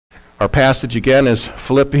Our passage again is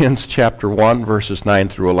Philippians chapter 1, verses 9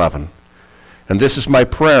 through 11. And this is my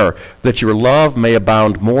prayer, that your love may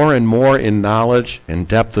abound more and more in knowledge and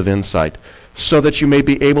depth of insight, so that you may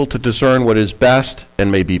be able to discern what is best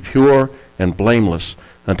and may be pure and blameless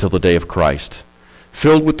until the day of Christ,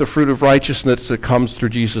 filled with the fruit of righteousness that comes through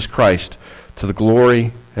Jesus Christ, to the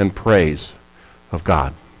glory and praise of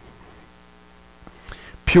God.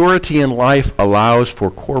 Purity in life allows for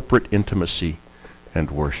corporate intimacy and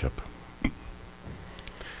worship.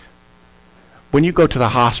 When you go to the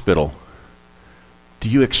hospital, do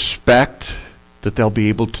you expect that they'll be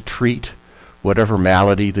able to treat whatever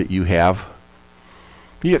malady that you have?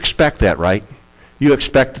 You expect that, right? You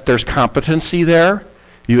expect that there's competency there.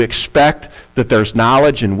 You expect that there's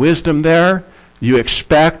knowledge and wisdom there. You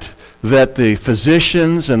expect that the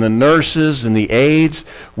physicians and the nurses and the aides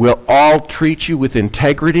will all treat you with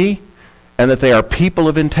integrity, and that they are people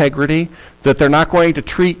of integrity, that they're not going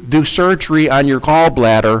to do surgery on your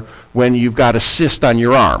gallbladder when you've got a cyst on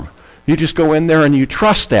your arm. You just go in there and you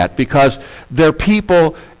trust that because they're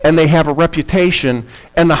people and they have a reputation,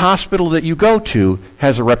 and the hospital that you go to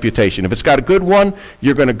has a reputation. If it's got a good one,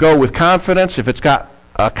 you're going to go with confidence. If it's got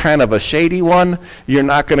a kind of a shady one, you're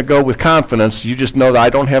not going to go with confidence. You just know that I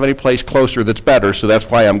don't have any place closer that's better, so that's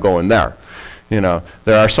why I'm going there. You know,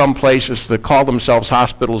 there are some places that call themselves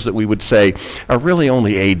hospitals that we would say are really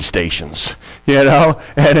only aid stations, you know,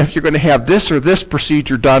 and if you're going to have this or this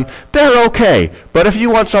procedure done, they're okay. But if you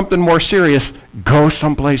want something more serious, go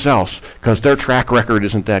someplace else, because their track record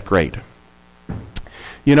isn't that great.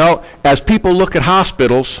 You know, as people look at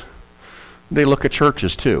hospitals, they look at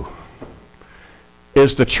churches too.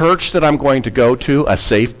 Is the church that I'm going to go to a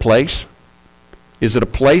safe place? Is it a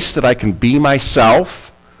place that I can be myself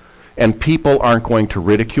and people aren't going to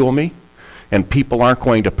ridicule me, and people aren't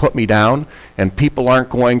going to put me down, and people aren't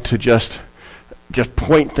going to just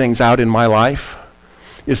point things out in my life?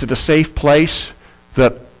 Is it a safe place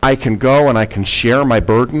that I can go and I can share my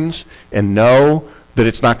burdens and know that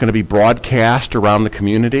it's not going to be broadcast around the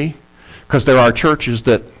community? Because there are churches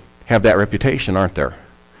that have that reputation, aren't there?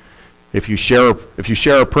 If you share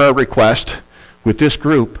a prayer request with this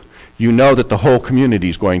group, you know that the whole community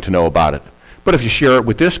is going to know about it. But if you share it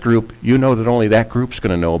with this group, you know that only that group's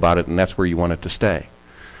going to know about it, and that's where you want it to stay.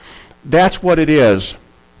 That's what it is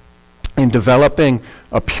in developing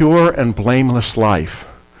a pure and blameless life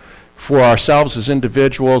for ourselves as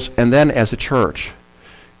individuals and then as a church.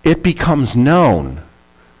 It becomes known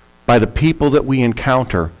by the people that we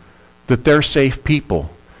encounter that they're safe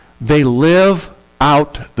people. They live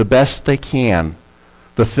out the best they can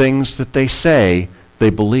the things that they say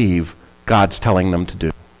they believe God's telling them to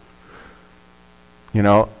do. You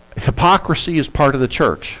know, hypocrisy is part of the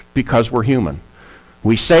church because we're human.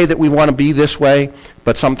 We say that we want to be this way,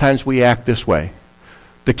 but sometimes we act this way.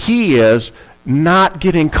 The key is not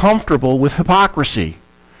getting comfortable with hypocrisy,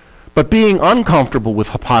 but being uncomfortable with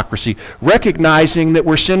hypocrisy, recognizing that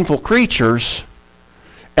we're sinful creatures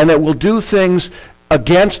and that we'll do things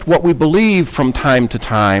against what we believe from time to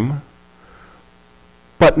time,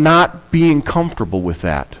 but not being comfortable with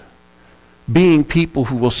that. Being people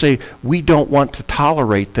who will say, we don't want to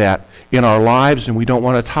tolerate that in our lives, and we don't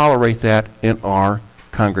want to tolerate that in our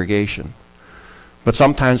congregation. But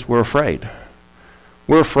sometimes we're afraid.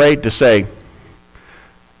 We're afraid to say,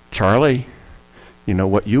 Charlie, you know,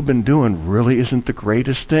 what you've been doing really isn't the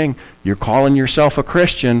greatest thing. You're calling yourself a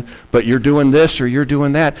Christian, but you're doing this or you're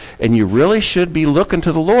doing that, and you really should be looking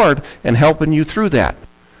to the Lord and helping you through that.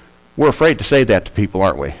 We're afraid to say that to people,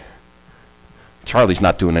 aren't we? Charlie's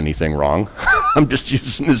not doing anything wrong. I'm just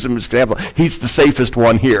using this as an example. He's the safest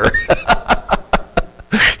one here.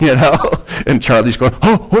 You know? And Charlie's going,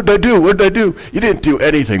 oh, what did I do? What did I do? You didn't do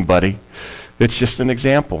anything, buddy. It's just an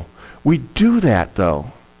example. We do that,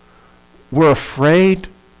 though. We're afraid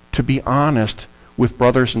to be honest with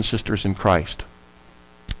brothers and sisters in Christ.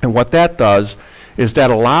 And what that does is that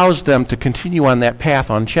allows them to continue on that path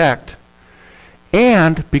unchecked.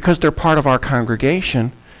 And because they're part of our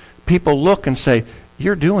congregation, people look and say,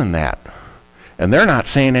 you're doing that. And they're not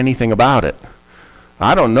saying anything about it.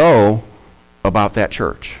 I don't know about that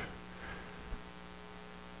church.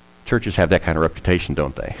 Churches have that kind of reputation,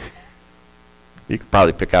 don't they? You could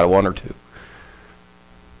probably pick out one or two.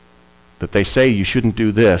 That they say you shouldn't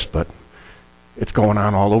do this, but it's going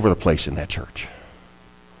on all over the place in that church.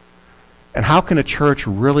 And how can a church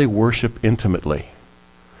really worship intimately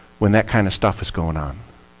when that kind of stuff is going on?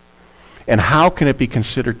 And how can it be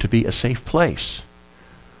considered to be a safe place?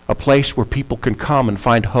 A place where people can come and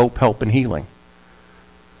find hope, help, and healing.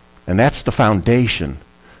 And that's the foundation.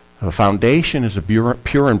 The foundation is a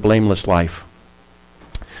pure and blameless life.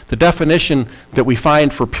 The definition that we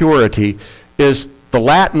find for purity is the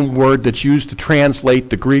Latin word that's used to translate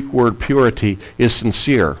the Greek word purity is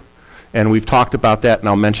sincere. And we've talked about that, and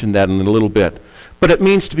I'll mention that in a little bit. But it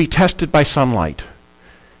means to be tested by sunlight.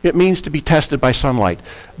 It means to be tested by sunlight.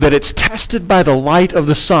 That it's tested by the light of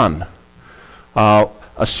the sun. A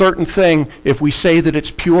certain thing, if we say that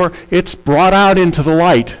it's pure, it's brought out into the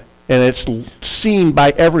light, and it's seen by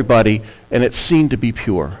everybody, and it's seen to be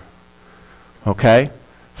pure. Okay?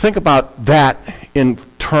 Think about that in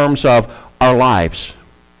terms of our lives.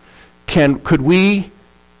 Could we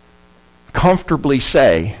comfortably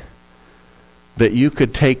say that you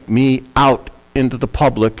could take me out into the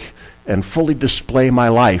public and fully display my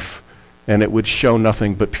life, and it would show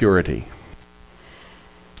nothing but purity?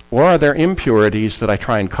 Or are there impurities that I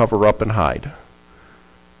try and cover up and hide?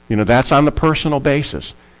 That's on the personal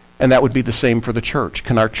basis. And that would be the same for the church.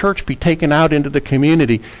 Can our church be taken out into the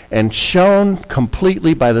community and shown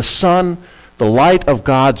completely by the sun, the light of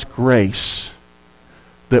God's grace,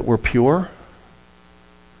 that we're pure?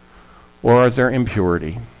 Or is there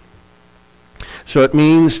impurity? So it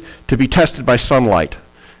means to be tested by sunlight.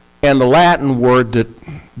 And the Latin word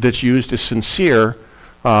that's used is sincere,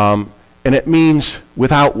 and it means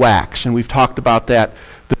without wax. And we've talked about that.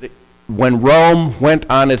 When Rome went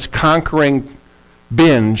on its conquering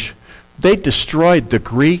binge, they destroyed the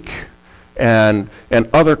Greek and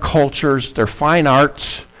other cultures, their fine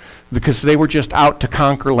arts, because they were just out to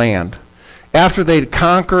conquer land. After they'd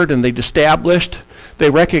conquered and they'd established, they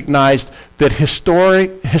recognized that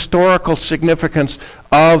historical significance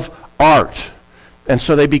of art. And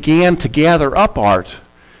so they began to gather up art,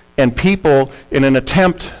 and people, in an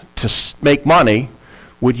attempt to make money,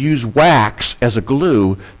 would use wax as a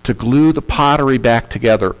glue to glue the pottery back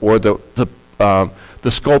together, or the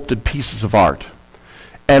sculpted pieces of art.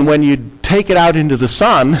 And when you take it out into the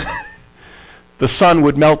sun, the sun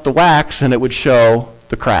would melt the wax and it would show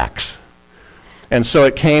the cracks. And so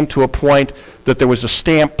it came to a point that there was a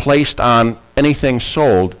stamp placed on anything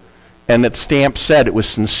sold, and that stamp said it was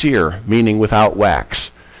sincere, meaning without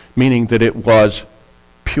wax, meaning that it was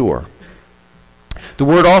pure. The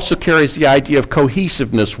word also carries the idea of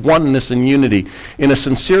cohesiveness, oneness, and unity. In a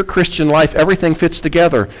sincere Christian life, everything fits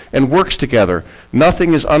together and works together.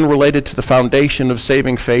 Nothing is unrelated to the foundation of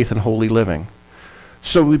saving faith and holy living.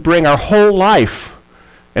 So we bring our whole life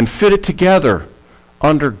and fit it together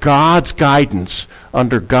under God's guidance,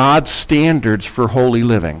 under God's standards for holy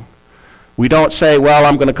living. We don't say, well,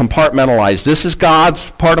 I'm going to compartmentalize. This is God's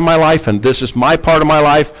part of my life, and this is my part of my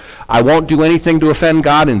life. I won't do anything to offend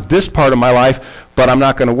God in this part of my life, but I'm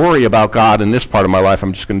not going to worry about God in this part of my life.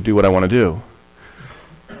 I'm just going to do what I want to do.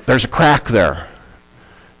 There's a crack there.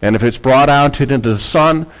 And if it's brought out into the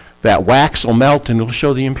sun, that wax will melt and it'll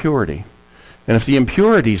show the impurity. And if the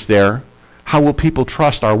impurity's there, how will people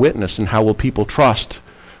trust our witness, and how will people trust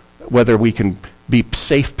whether we can be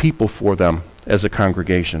safe people for them as a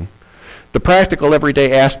congregation? The practical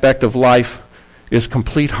everyday aspect of life is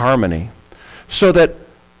complete harmony, so that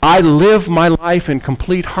I live my life in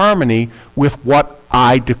complete harmony with what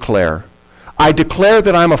I declare. I declare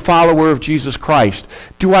that I'm a follower of Jesus Christ.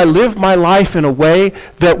 Do I live my life in a way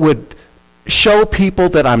that would show people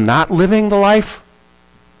that I'm not living the life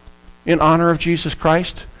in honor of Jesus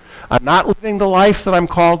Christ? I'm not living the life that I'm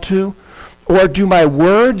called to? Or do my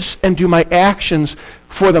words and do my actions,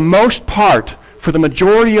 for the most part, for the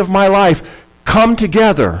majority of my life, come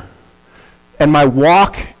together, and my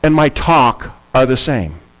walk and my talk are the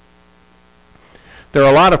same? There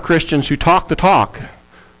are a lot of Christians who talk the talk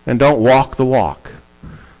and don't walk the walk.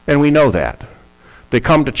 And we know that. They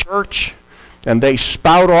come to church and they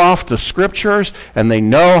spout off the scriptures, and they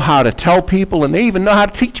know how to tell people, and they even know how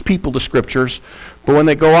to teach people the scriptures, but when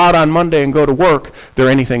they go out on Monday and go to work, they're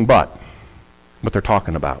anything but what they're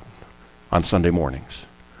talking about on Sunday mornings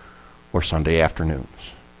or Sunday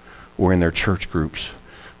afternoons or in their church groups.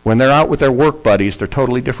 When they're out with their work buddies, they're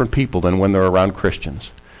totally different people than when they're around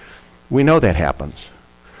Christians. We know that happens.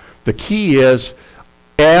 The key is,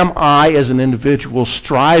 am I as an individual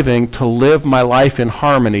striving to live my life in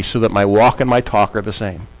harmony so that my walk and my talk are the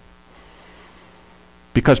same?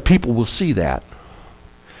 Because people will see that.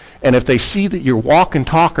 And if they see that your walk and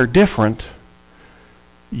talk are different,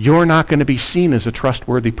 you're not going to be seen as a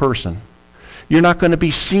trustworthy person. You're not going to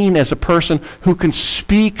be seen as a person who can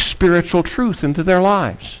speak spiritual truth into their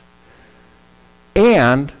lives.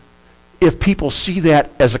 And if people see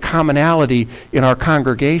that as a commonality in our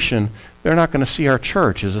congregation, they're not going to see our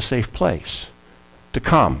church as a safe place to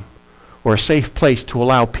come, or a safe place to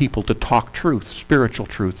allow people to talk truth, spiritual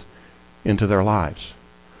truth, into their lives.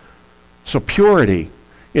 So purity,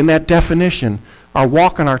 in that definition, our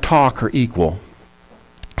walk and our talk are equal.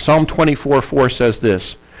 Psalm 24:4 says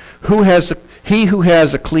this, He who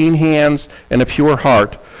has a clean hands and a pure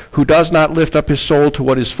heart, who does not lift up his soul to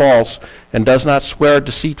what is false, and does not swear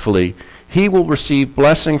deceitfully, he will receive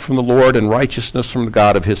blessing from the Lord and righteousness from the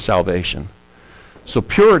God of his salvation. So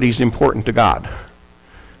purity is important to God.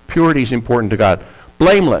 Purity is important to God.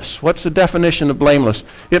 Blameless. What's the definition of blameless?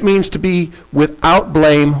 It means to be without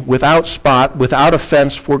blame, without spot, without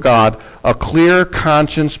offense for God, a clear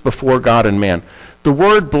conscience before God and man. The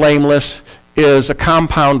word blameless is a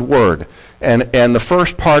compound word, and the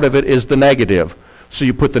first part of it is the negative. So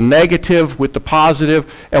you put the negative with the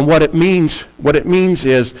positive, and what it means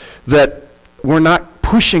is that we're not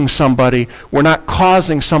pushing somebody, we're not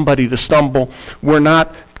causing somebody to stumble, we're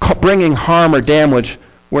not bringing harm or damage,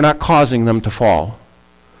 we're not causing them to fall.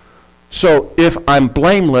 So if I'm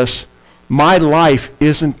blameless, my life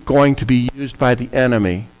isn't going to be used by the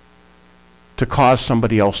enemy to cause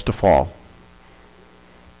somebody else to fall.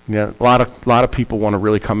 Yeah, a lot of people want to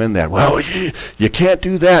really come in that. Well, you can't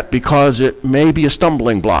do that because it may be a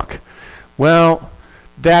stumbling block. Well,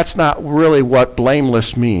 that's not really what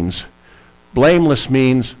blameless means. Blameless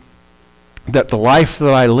means that the life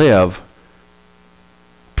that I live,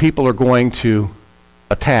 people are going to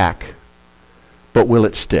attack, but will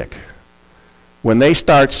it stick? When they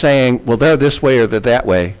start saying, well, they're this way or they're that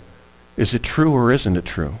way, is it true or isn't it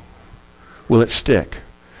true? Will it stick?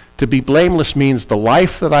 To be blameless means the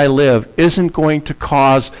life that I live isn't going to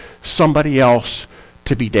cause somebody else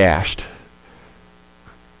to be dashed.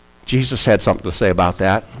 Jesus had something to say about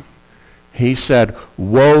that. He said,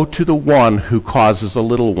 woe to the one who causes a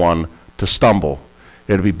little one to stumble.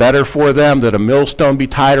 It would be better for them that a millstone be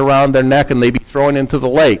tied around their neck and they be thrown into the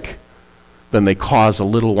lake than they cause a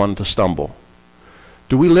little one to stumble.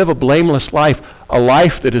 Do we live a blameless life, a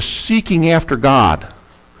life that is seeking after God?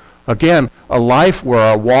 Again, a life where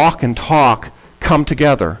our walk and talk come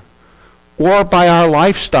together. Or by our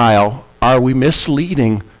lifestyle, are we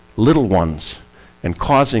misleading little ones and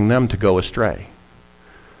causing them to go astray?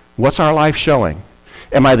 What's our life showing?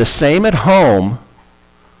 Am I the same at home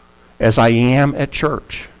as I am at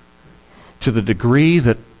church? To the degree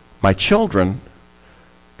that my children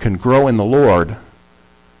can grow in the Lord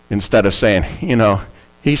instead of saying,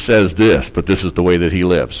 he says this, but this is the way that he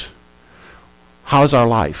lives. How's our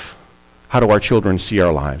life? How do our children see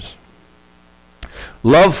our lives?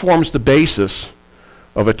 Love forms the basis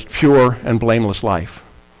of a pure and blameless life.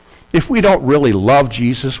 If we don't really love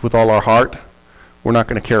Jesus with all our heart, we're not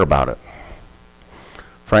going to care about it.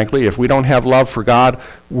 Frankly, if we don't have love for God,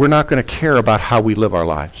 we're not going to care about how we live our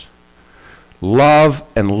lives. Love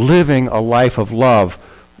and living a life of love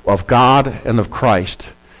of God and of Christ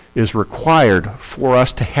is required for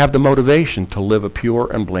us to have the motivation to live a pure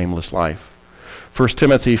and blameless life. 1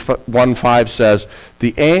 Timothy 1:5 says,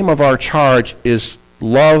 the aim of our charge is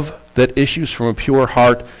love that issues from a pure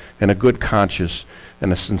heart and a good conscience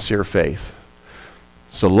and a sincere faith.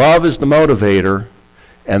 So love is the motivator,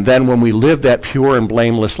 and then when we live that pure and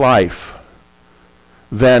blameless life,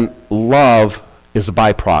 then love is a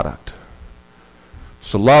byproduct.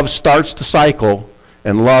 So love starts the cycle,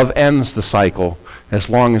 and love ends the cycle as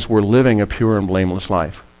long as we're living a pure and blameless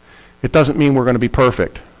life. It doesn't mean we're going to be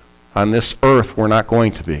perfect. On this earth, we're not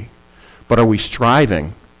going to be. But are we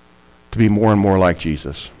striving to be more and more like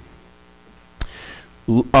Jesus?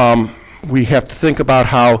 We have to think about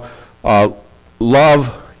how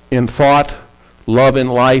love in thought, love in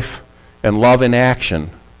life, and love in action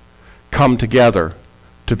come together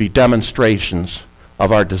to be demonstrations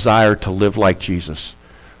of our desire to live like Jesus,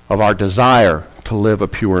 of our desire to live a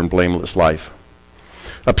pure and blameless life.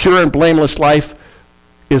 A pure and blameless life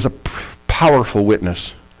is a powerful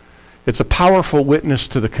witness. It's a powerful witness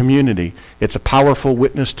to the community. It's a powerful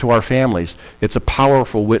witness to our families. It's a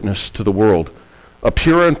powerful witness to the world. A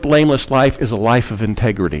pure and blameless life is a life of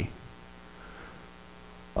integrity.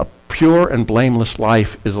 A pure and blameless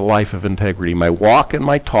life is a life of integrity. My walk and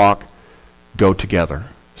my talk go together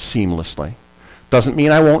seamlessly. Doesn't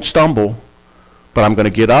mean I won't stumble, but I'm going to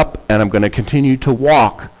get up and I'm going to continue to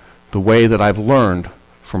walk the way that I've learned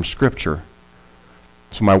from Scripture.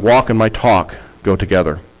 So my walk and my talk go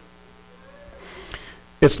together.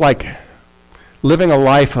 It's like living a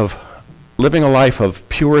life of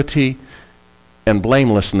purity and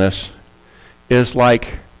blamelessness is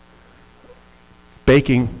like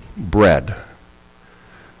baking bread.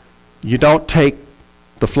 You don't take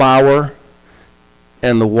the flour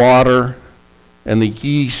and the water and the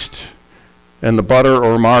yeast and the butter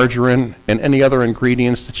or margarine and any other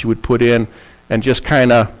ingredients that you would put in and just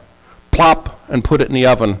kind of plop and put it in the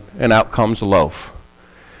oven and out comes a loaf.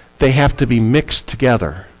 They have to be mixed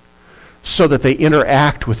together so that they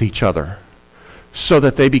interact with each other, so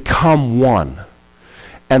that they become one.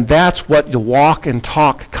 And that's what the walk and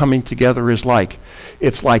talk coming together is like.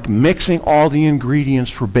 It's like mixing all the ingredients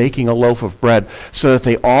for baking a loaf of bread so that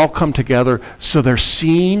they all come together so they're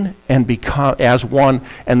seen and become as one,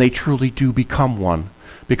 and they truly do become one.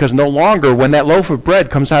 Because no longer, when that loaf of bread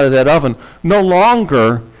comes out of that oven, no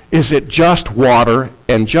longer is it just water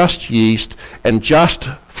and just yeast and just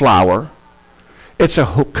flour. It's a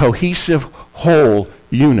cohesive whole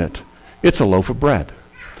unit. It's a loaf of bread.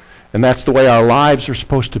 And that's the way our lives are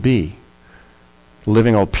supposed to be,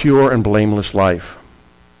 living a pure and blameless life.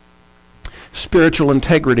 Spiritual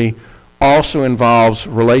integrity also involves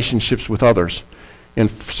relationships with others. In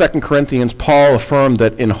 2 Corinthians, Paul affirmed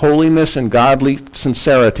that in holiness and godly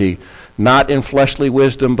sincerity, not in fleshly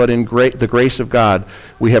wisdom, but in the grace of God,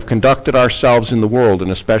 we have conducted ourselves in the world,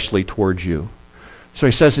 and especially towards you. So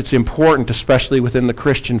he says it's important, especially within the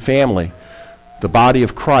Christian family, the body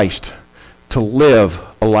of Christ, to live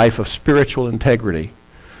a life of spiritual integrity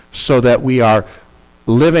so that we are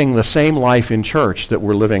living the same life in church that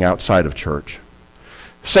we're living outside of church.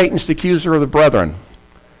 Satan's the accuser of the brethren.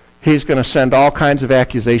 He's going to send all kinds of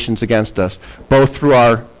accusations against us, both through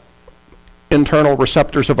our internal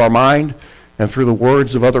receptors of our mind and through the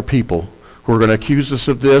words of other people who are going to accuse us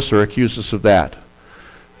of this or accuse us of that.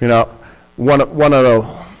 You know, one of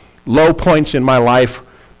the low points in my life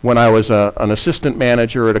when I was an assistant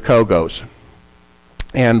manager at a Kogo's,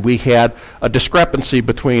 and we had a discrepancy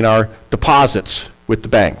between our deposits with the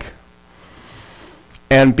bank.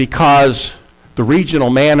 And because the regional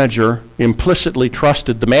manager implicitly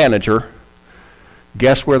trusted the manager,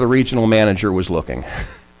 guess where the regional manager was looking?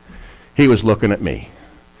 He was looking at me.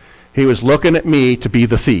 He was looking at me to be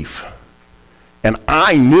the thief. And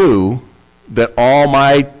I knew that all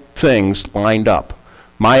my things lined up.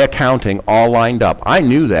 My accounting all lined up. I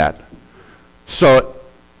knew that. So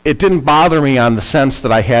it didn't bother me on the sense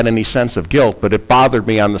that I had any sense of guilt, but it bothered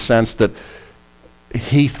me on the sense that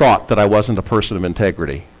he thought that I wasn't a person of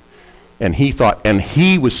integrity. And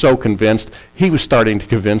he was so convinced, he was starting to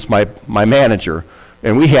convince my manager,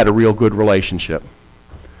 and we had a real good relationship.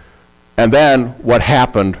 And then what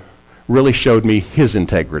happened really showed me his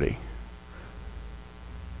integrity.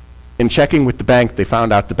 In checking with the bank, they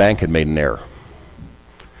found out the bank had made an error.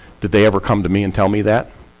 Did they ever come to me and tell me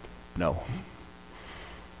that? No.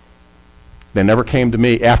 They never came to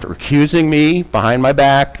me after accusing me behind my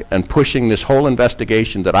back and pushing this whole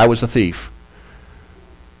investigation that I was a thief.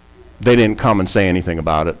 They didn't come and say anything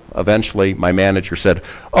about it. Eventually, my manager said,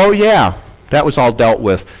 "Oh yeah, that was all dealt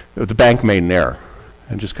with. The bank made an error,"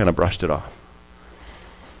 and just kind of brushed it off.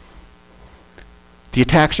 The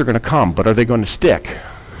attacks are going to come, but are they going to stick?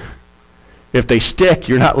 If they stick,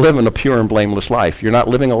 you're not living a pure and blameless life. You're not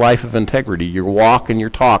living a life of integrity. Your walk and your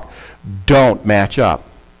talk don't match up.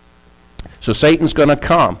 So Satan's going to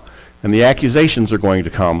come, and the accusations are going to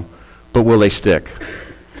come, but will they stick?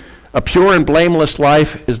 A pure and blameless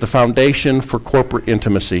life is the foundation for corporate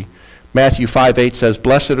intimacy. Matthew 5:8 says,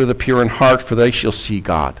 "Blessed are the pure in heart, for they shall see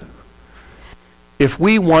God." If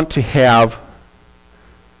we want to have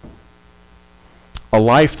a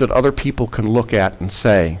life that other people can look at and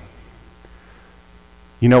say,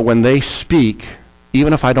 you know, when they speak,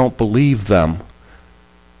 even if I don't believe them,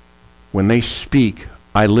 when they speak,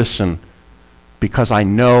 I listen because I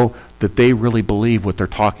know that they really believe what they're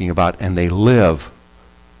talking about and they live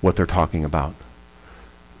what they're talking about.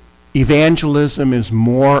 Evangelism is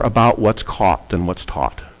more about what's caught than what's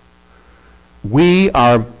taught. We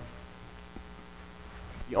are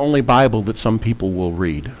the only Bible that some people will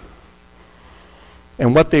read.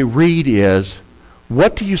 And what they read is,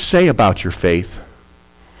 what do you say about your faith?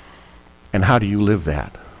 And how do you live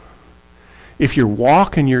that? If your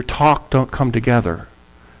walk and your talk don't come together,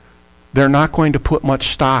 they're not going to put much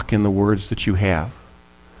stock in the words that you have.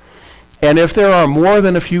 And if there are more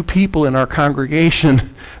than a few people in our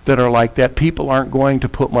congregation that are like that, people aren't going to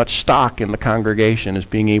put much stock in the congregation as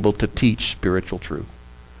being able to teach spiritual truth.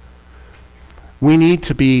 We need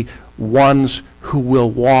to be ones who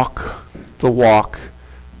will walk the walk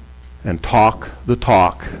and talk the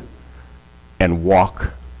talk and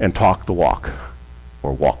walk and talk the walk,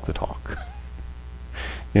 or walk the talk.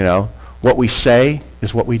 You know, what we say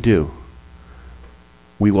is what we do.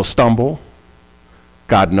 We will stumble.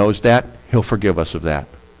 God knows that. He'll forgive us of that.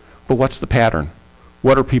 But what's the pattern?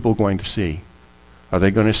 What are people going to see? Are they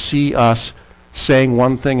going to see us saying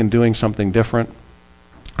one thing and doing something different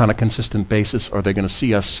on a consistent basis? Or are they going to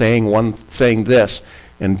see us saying this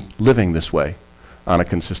and living this way on a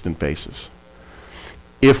consistent basis?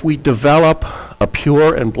 If we develop a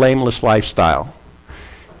pure and blameless lifestyle,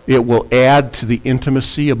 it will add to the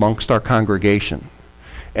intimacy amongst our congregation.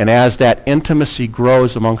 And as that intimacy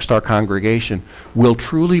grows amongst our congregation, we'll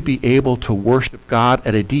truly be able to worship God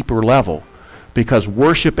at a deeper level. Because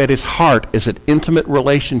worship at its heart is an intimate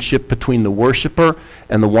relationship between the worshiper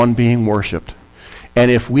and the one being worshiped. And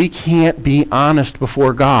if we can't be honest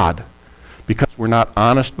before God, because we're not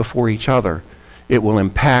honest before each other, it will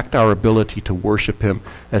impact our ability to worship him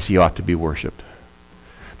as he ought to be worshiped.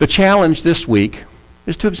 The challenge this week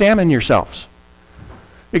is to examine yourselves.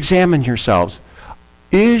 Examine yourselves.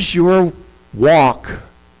 Is your walk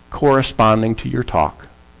corresponding to your talk?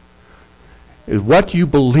 Is what you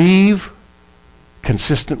believe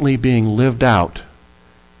consistently being lived out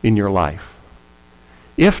in your life?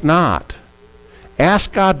 If not,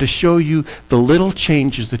 ask God to show you the little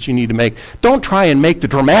changes that you need to make. Don't try and make the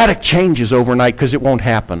dramatic changes overnight, because it won't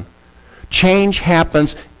happen. Change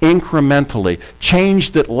happens incrementally.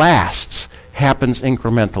 Change that lasts happens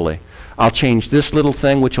incrementally. I'll change this little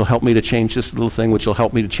thing, which will help me to change this little thing, which will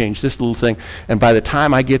help me to change this little thing. And by the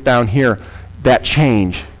time I get down here, that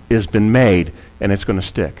change has been made, and it's going to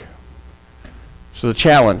stick. So the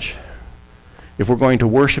challenge, if we're going to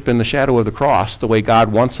worship in the shadow of the cross the way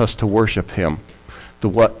God wants us to worship him,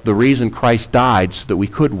 the reason Christ died so that we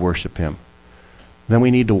could worship him, then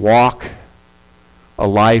we need to walk a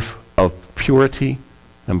life of purity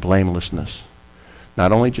and blamelessness.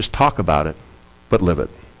 Not only just talk about it, but live it.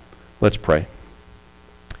 Let's pray.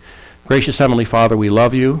 Gracious Heavenly Father, we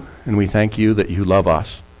love you, and we thank you that you love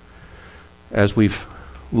us. As we've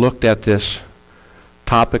looked at this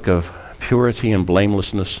topic of purity and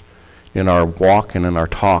blamelessness in our walk and in our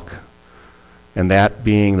talk, and that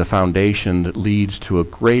being the foundation that leads to a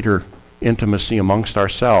greater intimacy amongst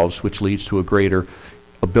ourselves, which leads to a greater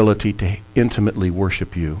ability to intimately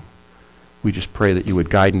worship you. We just pray that you would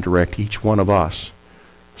guide and direct each one of us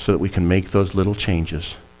so that we can make those little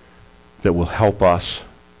changes that will help us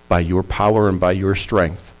by your power and by your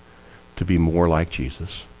strength to be more like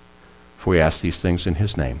Jesus. For we ask these things in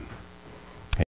his name.